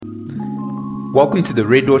Welcome to the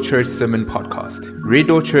Red Door Church Sermon Podcast. Red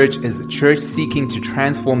Door Church is a church seeking to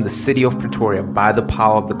transform the city of Pretoria by the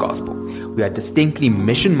power of the gospel. We are distinctly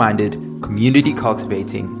mission-minded,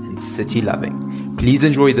 community-cultivating, and city-loving. Please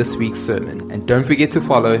enjoy this week's sermon, and don't forget to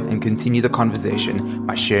follow and continue the conversation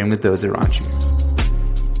by sharing with those around you.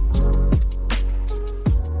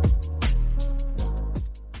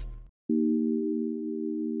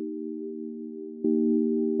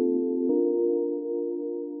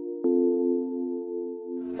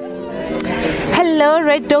 Hello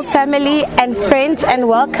Red Door family and friends, and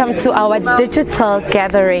welcome to our digital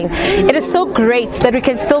gathering. It is so great that we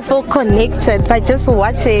can still feel connected by just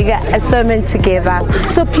watching a sermon together.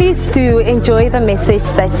 So please do enjoy the message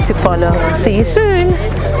that's to follow. See you soon.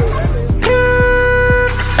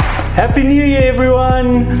 Happy New Year,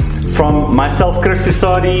 everyone! From myself, Chris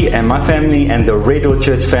Tusadi, and my family and the Red Door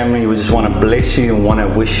Church family, we just want to bless you and want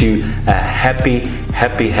to wish you a happy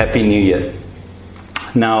New Year.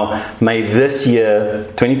 Now, may this year,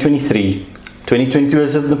 2023, 2022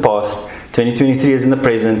 is in the past, 2023 is in the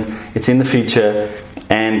present, it's in the future,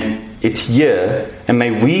 and it's here. And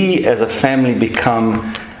may we as a family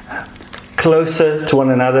become closer to one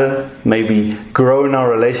another. May we grow in our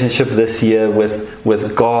relationship this year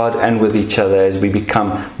with God and with each other as we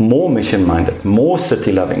become more mission-minded, more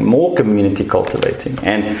city-loving, more community-cultivating.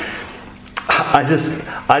 And I just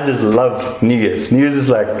love New Year's. New Year's is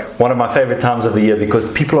like one of my favorite times of the year because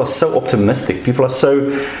people are so optimistic. People are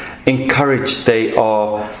so encouraged. They're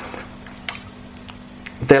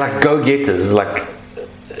like go-getters. Like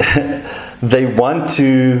they want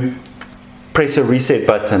to press a reset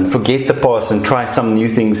button, forget the past, and try some new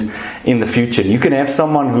things in the future. You can have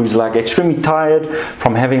someone who's like extremely tired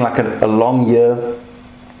from having like a long year,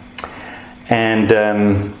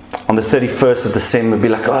 and on the 31st of December, be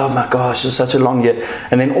like, oh my gosh, it's such a long year.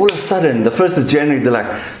 And then all of a sudden, the 1st of January, they're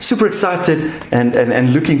like super excited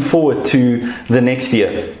and looking forward to the next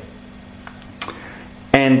year.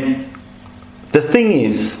 And the thing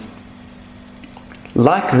is,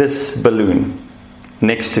 like this balloon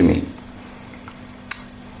next to me,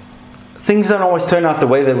 things don't always turn out the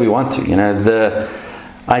way that we want to. You know, the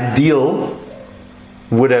ideal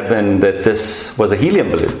would have been that this was a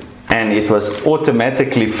helium balloon, and it was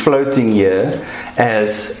automatically floating here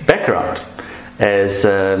as background, as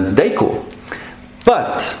decor.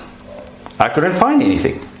 But I couldn't find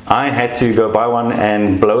anything. I had to go buy one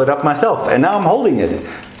and blow it up myself. And now I'm holding it.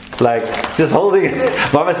 Like, just holding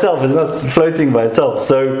it by myself. It's not floating by itself.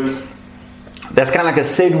 So that's kind of like a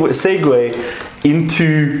segue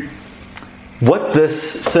into what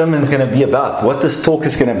this sermon's going to be about. What this talk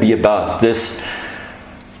is going to be about. This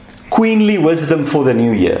queenly wisdom for the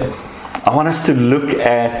new year. I want us to look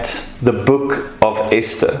at the book of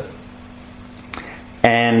Esther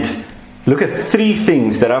and look at three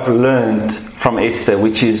things that I've learned from Esther,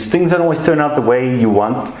 which is things don't always turn out the way you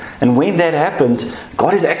want, and when that happens,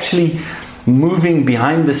 God is actually moving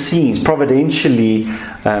behind the scenes, providentially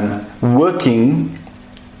working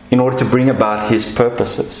in order to bring about His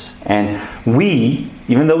purposes. And we,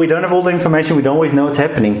 even though we don't have all the information, we don't always know what's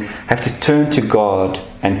happening, have to turn to God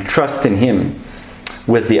and trust in Him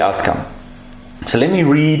with the outcome. So let me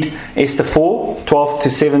read Esther 4, 12 to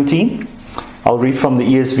 17. I'll read from the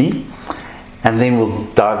ESV, and then we'll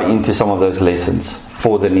dive into some of those lessons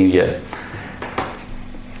for the new year.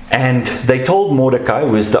 And they told Mordecai,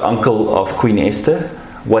 who is the uncle of Queen Esther,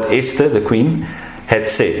 what Esther, the queen, had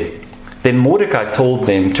said. Then Mordecai told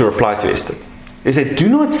them to reply to Esther. He said, "Do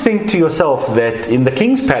not think to yourself that in the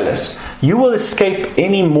king's palace you will escape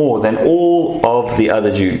any more than all of the other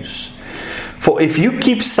Jews. For if you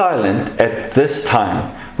keep silent at this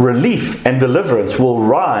time, relief and deliverance will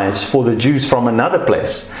rise for the Jews from another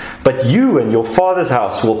place, but you and your father's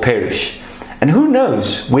house will perish. And who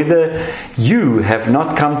knows whether you have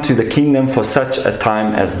not come to the kingdom for such a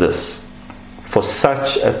time as this." For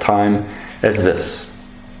such a time as this.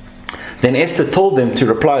 Then Esther told them to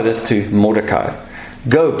reply this to Mordecai.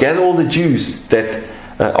 "Go, gather all the Jews that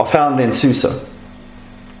are found in Susa,"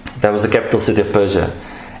 that was the capital city of Persia,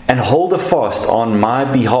 "and hold a fast on my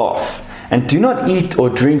behalf, and do not eat or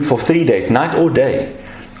drink for 3 days, night or day.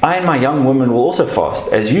 I and my young women will also fast,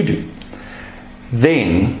 as you do.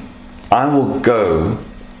 Then I will go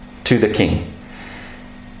to the king,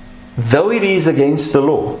 though it is against the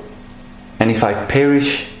law, and if I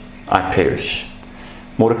perish, I perish."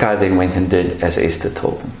 Mordecai then went and did as Esther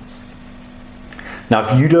told him. Now,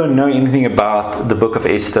 if you don't know anything about the book of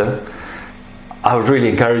Esther, I would really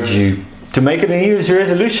encourage you to make it a New Year's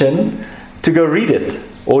resolution to go read it.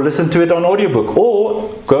 or listen to it on audiobook,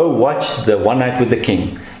 or go watch the One Night with the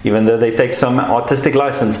King. Even though they take some artistic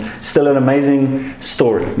license, still an amazing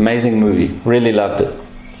story, amazing movie. Really loved it.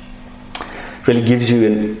 Really gives you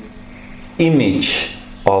an image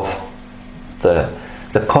of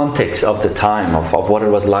the context of the time, of what it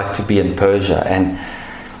was like to be in Persia. And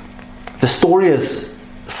the story is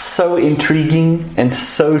so intriguing and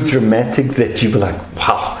so dramatic that you'll be like,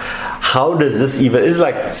 wow, how does this even... It's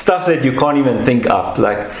like stuff that you can't even think up.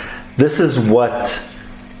 Like, this is what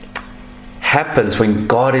happens when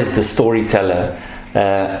God is the storyteller,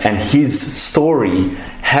 and His story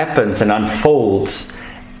happens and unfolds,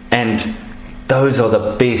 and those are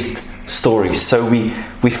the best stories. So we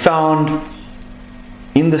found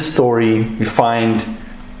in the story, we find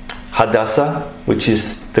Hadassah, which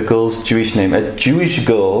is the girl's Jewish name, a Jewish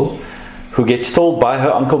girl who gets told by her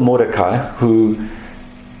uncle Mordecai, who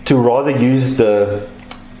to rather use her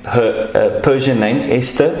Persian name,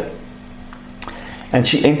 Esther, and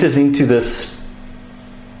she enters into this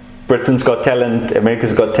Britain's Got Talent,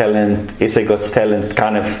 America's Got Talent, SA Got Talent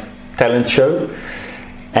kind of talent show,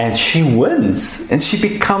 and she wins, and she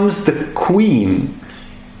becomes the queen.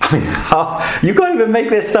 I mean, how you can't even make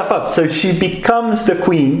that stuff up. So she becomes the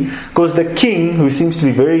queen because the king, who seems to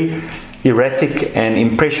be very erratic and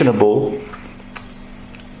impressionable,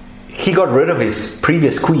 he got rid of his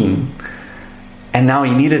previous queen, and now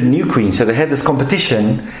he needed a new queen. So they had this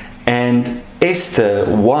competition, and Esther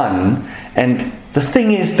won. And the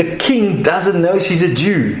thing is, the king doesn't know she's a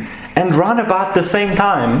Jew. And round about the same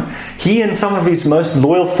time, he and some of his most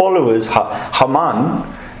loyal followers, Haman,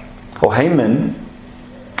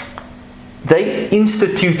 they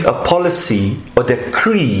institute a policy or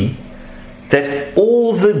decree that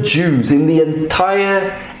all the Jews in the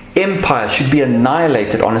entire empire should be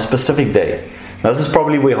annihilated on a specific day. Now, this is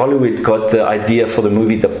probably where Hollywood got the idea for the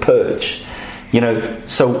movie The Purge.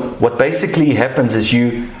 So what basically happens is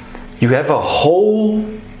you have a whole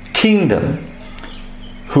kingdom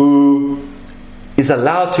who is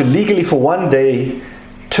allowed to legally for one day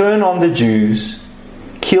turn on the Jews,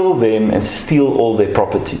 kill them, and steal all their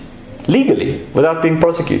property. Legally, without being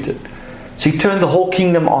prosecuted. So you turn the whole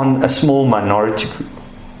kingdom on a small minority group.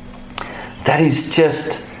 That is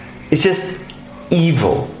it's just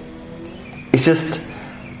evil. It's just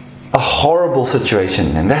a horrible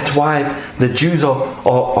situation. And that's why the Jews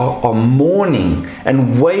are mourning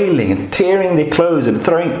and wailing and tearing their clothes and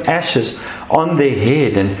throwing ashes on their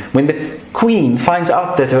head. And when the queen finds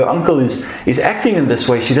out that her uncle is acting in this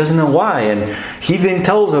way, she doesn't know why, and he then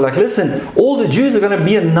tells her, like, listen, all the Jews are going to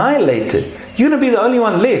be annihilated. You're going to be the only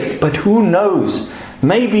one left. But who knows,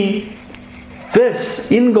 maybe this,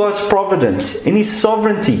 in God's providence, in His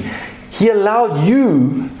sovereignty, He allowed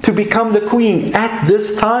you to become the queen at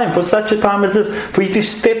this time, for such a time as this, for you to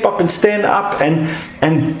step up and stand up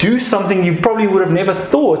and do something you probably would have never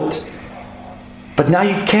thought, but now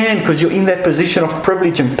you can, because you're in that position of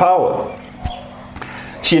privilege and power.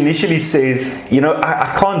 She initially says,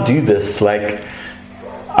 I can't do this. Like,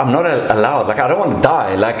 I'm not allowed. Like, I don't want to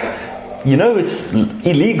die. Like, it's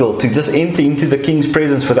illegal to just enter into the king's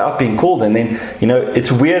presence without being called. And then,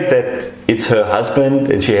 it's weird that it's her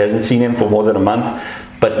husband and she hasn't seen him for more than a month.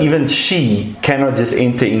 But even she cannot just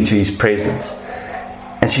enter into his presence.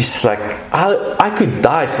 And she's like, I could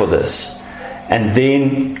die for this. And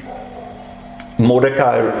then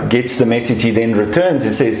Mordecai gets the message. He then returns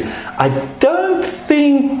and says, I don't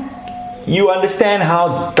think you understand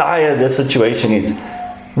how dire the situation is.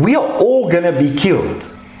 We are all going to be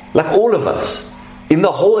killed. Like, all of us. In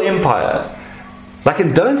the whole empire. Like,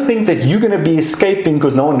 and don't think that you're going to be escaping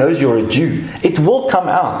because no one knows you're a Jew. It will come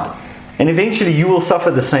out. And eventually you will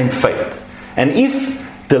suffer the same fate. And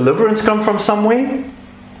if deliverance comes from somewhere,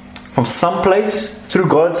 from someplace, through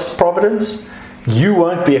God's providence, you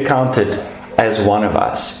won't be accounted as one of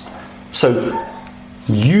us. So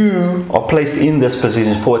you are placed in this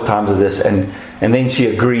position 4 times of this. And then she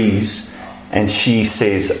agrees. And she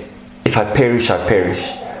says, if I perish, I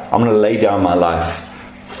perish. I'm going to lay down my life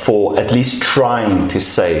for at least trying to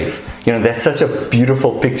save. That's such a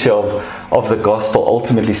beautiful picture of the gospel.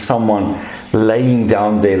 Ultimately, someone laying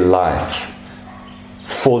down their life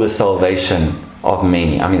for the salvation of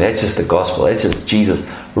many. I mean, that's just the gospel. That's just Jesus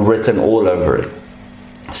written all over it.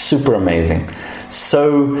 Super amazing.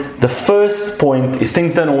 So the first point is,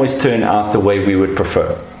 things don't always turn out the way we would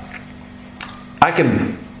prefer. I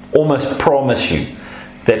can almost promise you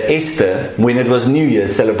that Esther, when it was New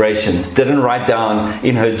Year's celebrations, didn't write down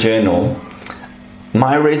in her journal,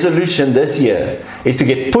 my resolution this year is to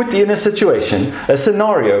get put in a situation, a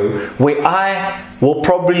scenario where I will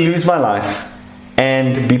probably lose my life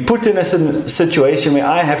and be put in a situation where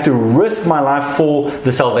I have to risk my life for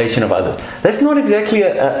the salvation of others. That's not exactly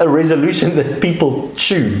a resolution that people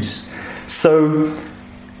choose. So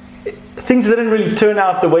things didn't really turn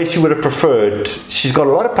out the way she would have preferred. She's got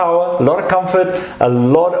a lot of power, a lot of comfort, a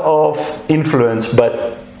lot of influence,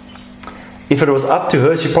 but if it was up to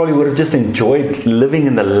her, she probably would have just enjoyed living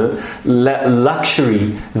in the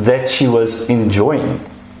luxury that she was enjoying.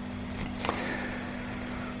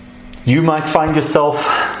 You might find yourself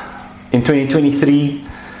in 2023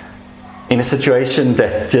 in a situation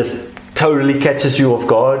that just totally catches you off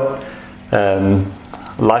guard.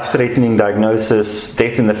 Life-threatening diagnosis,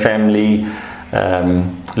 death in the family,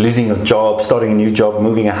 losing your job, starting a new job,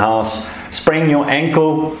 moving a house, spraining your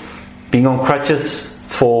ankle, being on crutches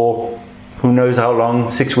for who knows how long,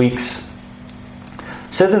 6 weeks.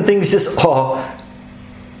 Certain things just are,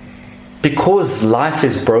 because life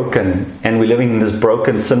is broken and we're living in this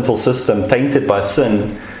broken, sinful system tainted by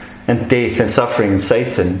sin and death and suffering and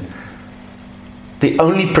Satan. The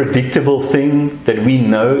only predictable thing that we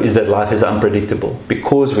know is that life is unpredictable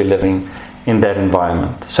because we're living in that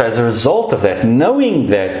environment. So as a result of that, knowing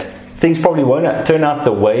that things probably won't turn out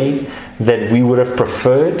the way that we would have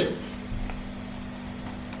preferred,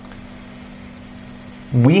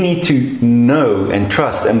 we need to know and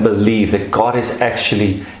trust and believe that God is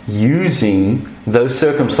actually using those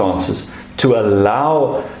circumstances to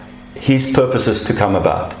allow His purposes to come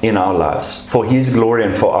about in our lives for His glory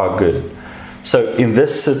and for our good. So in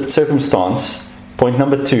this circumstance, point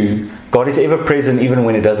number 2, God is ever present even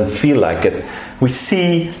when it doesn't feel like it. We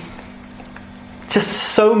see just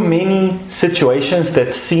so many situations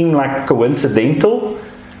that seem like coincidental.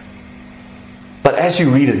 But as you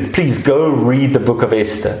read it, please go read the book of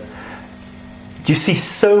Esther. You see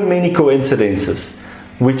so many coincidences,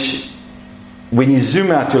 which when you zoom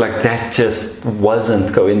out, you're like, that just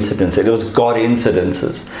wasn't coincidence. It was God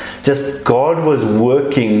incidences. Just God was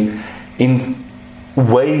working in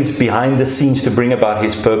ways behind the scenes to bring about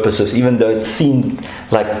His purposes, even though it seemed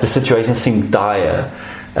like the situation seemed dire.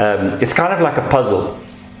 It's kind of like a puzzle.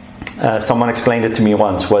 Someone explained it to me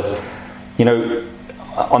once, was,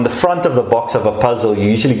 on the front of the box of a puzzle, you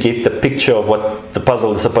usually get the picture of what the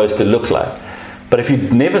puzzle is supposed to look like. But if you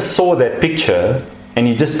never saw that picture and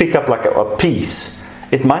you just pick up like a piece,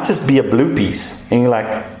 it might just be a blue piece. And you're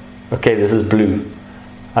like, okay, this is blue.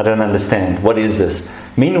 I don't understand. What is this?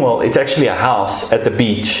 Meanwhile, it's actually a house at the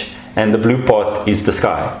beach, and the blue part is the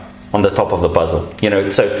sky on the top of the puzzle.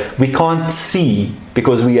 So we can't see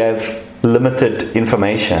because we have limited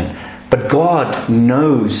information. But God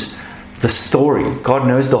knows the story. God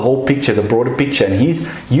knows the whole picture, the broader picture, and He's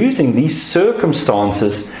using these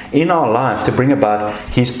circumstances in our lives to bring about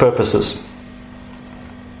His purposes.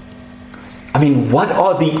 I mean, what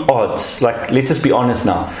are the odds? Let's just be honest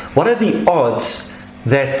now. What are the odds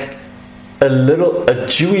that a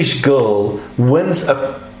Jewish girl wins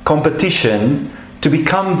a competition to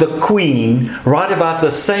become the queen right about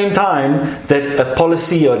the same time that a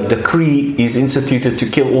policy or decree is instituted to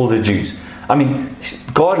kill all the Jews? I mean,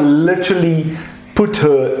 God literally put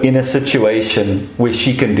her in a situation where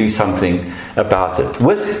she can do something about it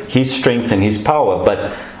with His strength and His power.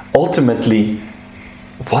 But ultimately,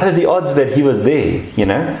 what are the odds that He was there?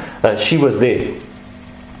 She was there.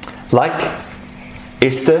 Like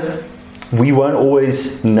Esther, we won't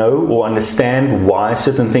always know or understand why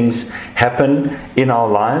certain things happen in our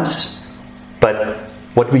lives. But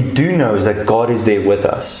what we do know is that God is there with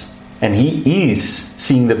us. And He is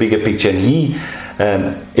seeing the bigger picture.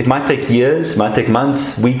 And it might take years, might take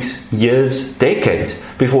months, weeks, years, decades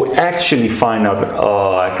before we actually find out,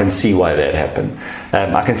 I can see why that happened.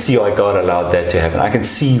 I can see why God allowed that to happen. I can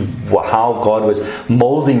see how God was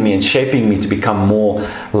molding me and shaping me to become more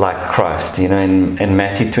like Christ. In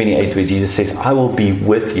Matthew 28, where Jesus says, I will be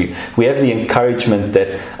with you. We have the encouragement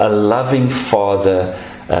that a loving Father,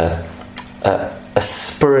 a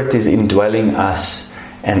Spirit is indwelling us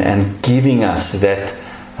and giving us that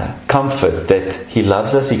comfort that He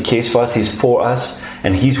loves us, He cares for us, He's for us,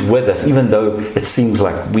 and He's with us, even though it seems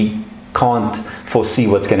like we can't foresee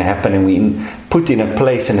what's going to happen, and we put in a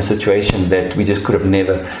place, in a situation that we just could have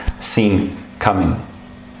never seen coming.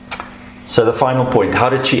 So the final point, how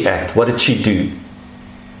did she act? What did she do?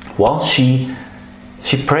 Well, she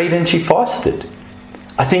prayed and she fasted.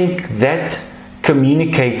 I think that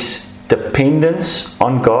communicates dependence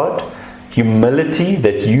on God, humility,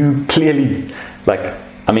 that you clearly,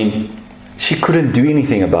 she couldn't do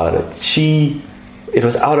anything about it. It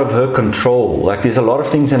was out of her control. There's a lot of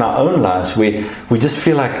things in our own lives where we just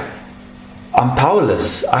feel like, I'm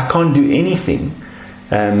powerless. I can't do anything.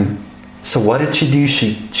 So what did she do?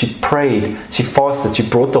 She prayed, she fasted, she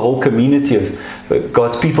brought the whole community of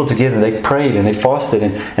God's people together. They prayed and they fasted,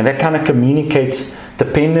 and that kind of communicates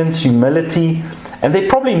dependence, humility, and they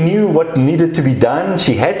probably knew what needed to be done.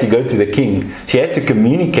 She had to go to the king. She had to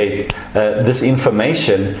communicate this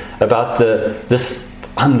information about this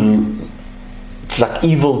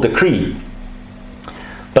evil decree.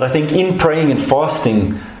 But I think in praying and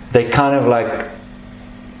fasting, they kind of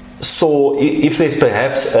saw if there's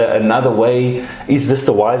perhaps another way. Is this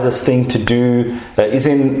the wisest thing to do?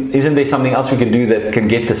 Isn't there something else we can do that can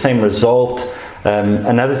get the same result?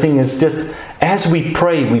 Another thing is just as we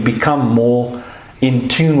pray, we become more in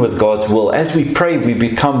tune with God's will. As we pray, we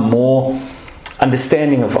become more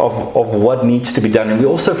understanding of what needs to be done, and we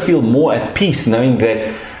also feel more at peace knowing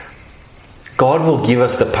that God will give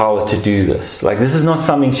us the power to do this. This is not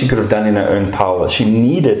something she could have done in her own power. She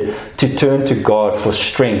needed to turn to God for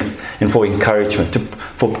strength and for encouragement,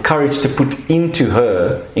 for courage to put into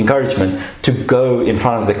her, encouragement to go in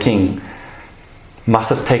front of the king.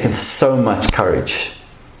 Must have taken so much courage.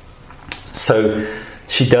 So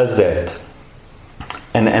she does that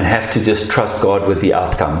and have to just trust God with the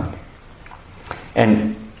outcome.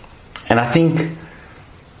 And I think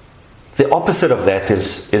the opposite of that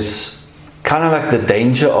is kind of like the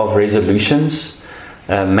danger of resolutions,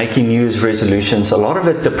 making New Year's resolutions. A lot of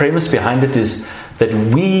it, the premise behind it is that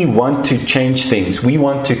we want to change things. We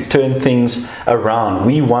want to turn things around.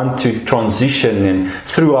 We want to transition, and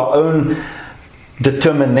through our own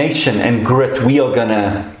determination and grit, we are going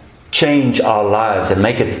to change our lives and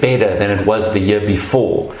make it better than it was the year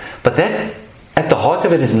before. But that, at the heart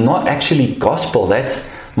of it, is not actually gospel. That's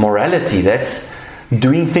morality. That's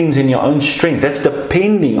doing things in your own strength. That's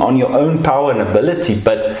depending on your own power and ability.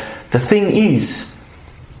 But the thing is,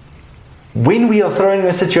 when we are thrown in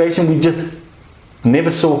a situation we just never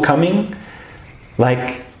saw coming,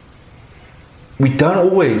 we don't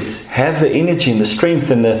always have the energy and the strength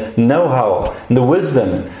and the know-how and the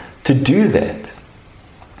wisdom to do that.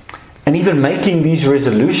 And even making these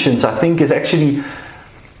resolutions, I think, is actually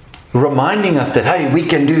reminding us that, hey, we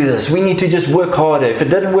can do this. We need to just work harder. If it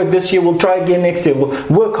didn't work this year, we'll try again next year. We'll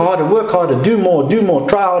work harder, do more,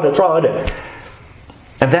 try harder.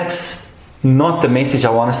 And that's not the message I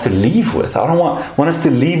want us to leave with. I don't want us to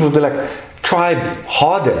leave with try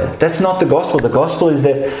harder. That's not the gospel. The gospel is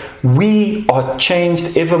that we are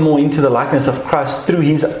changed ever more into the likeness of Christ through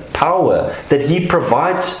His power that He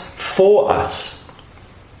provides for us.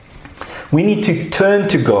 We need to turn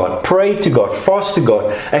to God, pray to God, fast to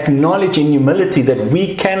God, acknowledge in humility that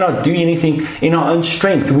we cannot do anything in our own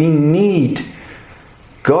strength. We need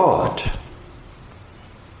God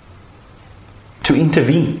to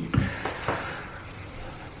intervene.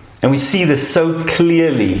 And we see this so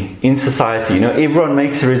clearly in society. Everyone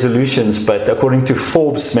makes resolutions, but according to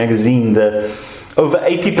Forbes magazine, over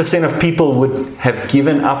 80% of people would have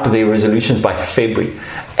given up their resolutions by February.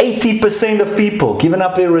 80% of people given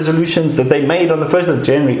up their resolutions that they made on the 1st of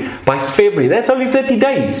January by February. That's only 30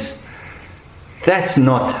 days. That's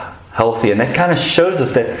not healthy. And that kind of shows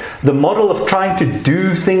us that the model of trying to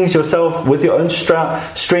do things yourself with your own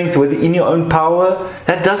strength, within your own power,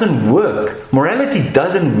 that doesn't work. Morality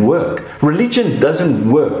doesn't work. Religion doesn't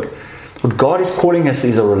work. What God is calling us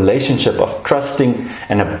is a relationship of trusting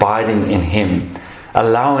and abiding in Him,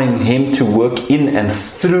 allowing Him to work in and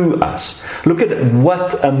through us. Look at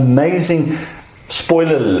what amazing,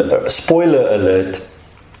 spoiler alert,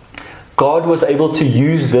 God was able to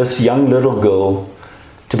use this young little girl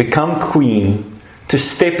to become queen, to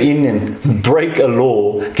step in and break a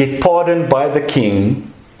law, get pardoned by the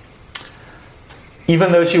king.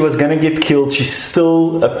 Even though she was going to get killed, she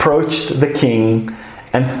still approached the king.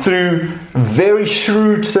 And through very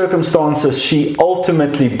shrewd circumstances, she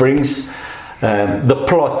ultimately brings the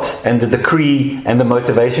plot and the decree and the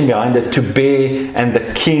motivation behind it to bear, and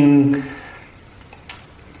the king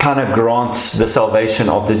kind of grants the salvation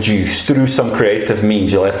of the Jews through some creative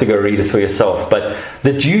means. You'll have to go read it for yourself. But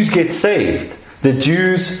the Jews get saved. The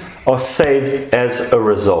Jews are saved as a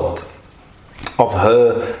result of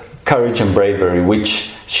her courage and bravery,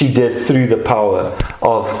 which she did through the power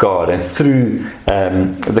of God and through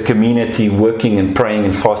the community working and praying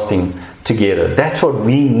and fasting together. That's what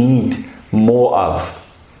we need more of.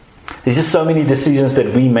 There's just so many decisions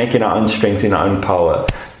that we make in our own strength, in our own power.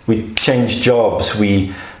 We change jobs,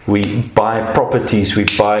 we buy properties, we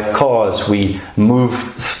buy cars, we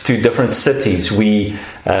move to different cities.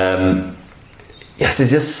 There's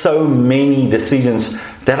just so many decisions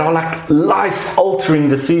that are like life-altering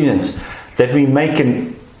decisions that we make,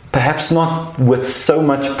 and perhaps not with so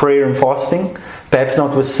much prayer and fasting, perhaps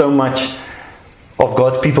not with so much of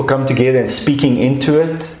God's people come together and speaking into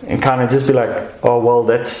it and kind of just be like, oh, well,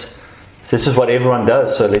 this is what everyone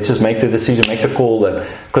does, so let's just make the decision, make the call.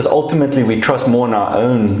 Because ultimately we trust more in our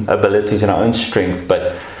own abilities and our own strength,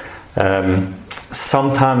 but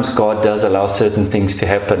sometimes God does allow certain things to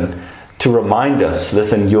happen to remind us,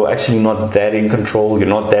 listen, you're actually not that in control, you're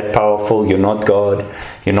not that powerful, you're not God,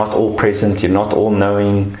 you're not all present, you're not all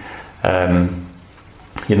knowing,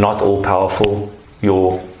 you're not all powerful,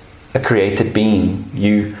 you're a created being,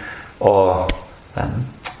 you are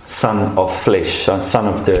son of flesh, son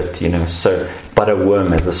of dirt, so, but a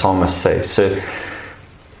worm, as the psalmist says. So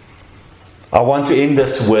I want to end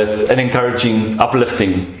this with an encouraging,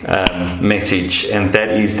 uplifting message, and that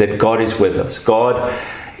is that God is with us. God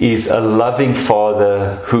is a loving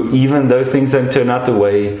Father who, even though things don't turn out the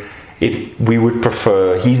way we would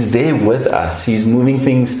prefer, He's there with us. He's moving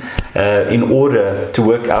things in order to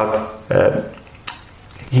work out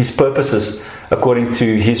His purposes according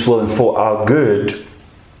to His will and for our good.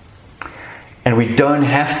 And we don't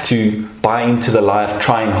have to buy into the lie of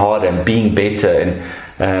trying harder and being better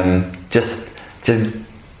and just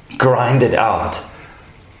grind it out.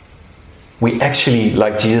 We actually,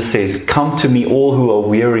 like Jesus says, come to me all who are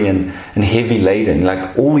weary and heavy laden.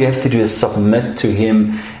 Like, all we have to do is submit to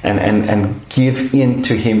Him and give in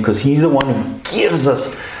to Him, because He's the one who gives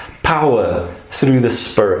us power through the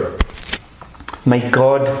Spirit. May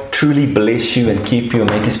God truly bless you and keep you and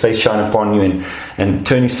make His face shine upon you and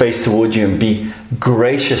turn His face towards you and be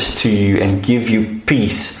gracious to you and give you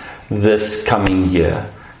peace this coming year.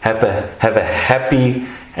 Have a happy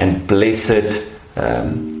and blessed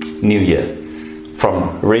New Year.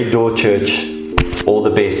 From Red Door Church, all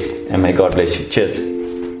the best, and may God bless you. Cheers.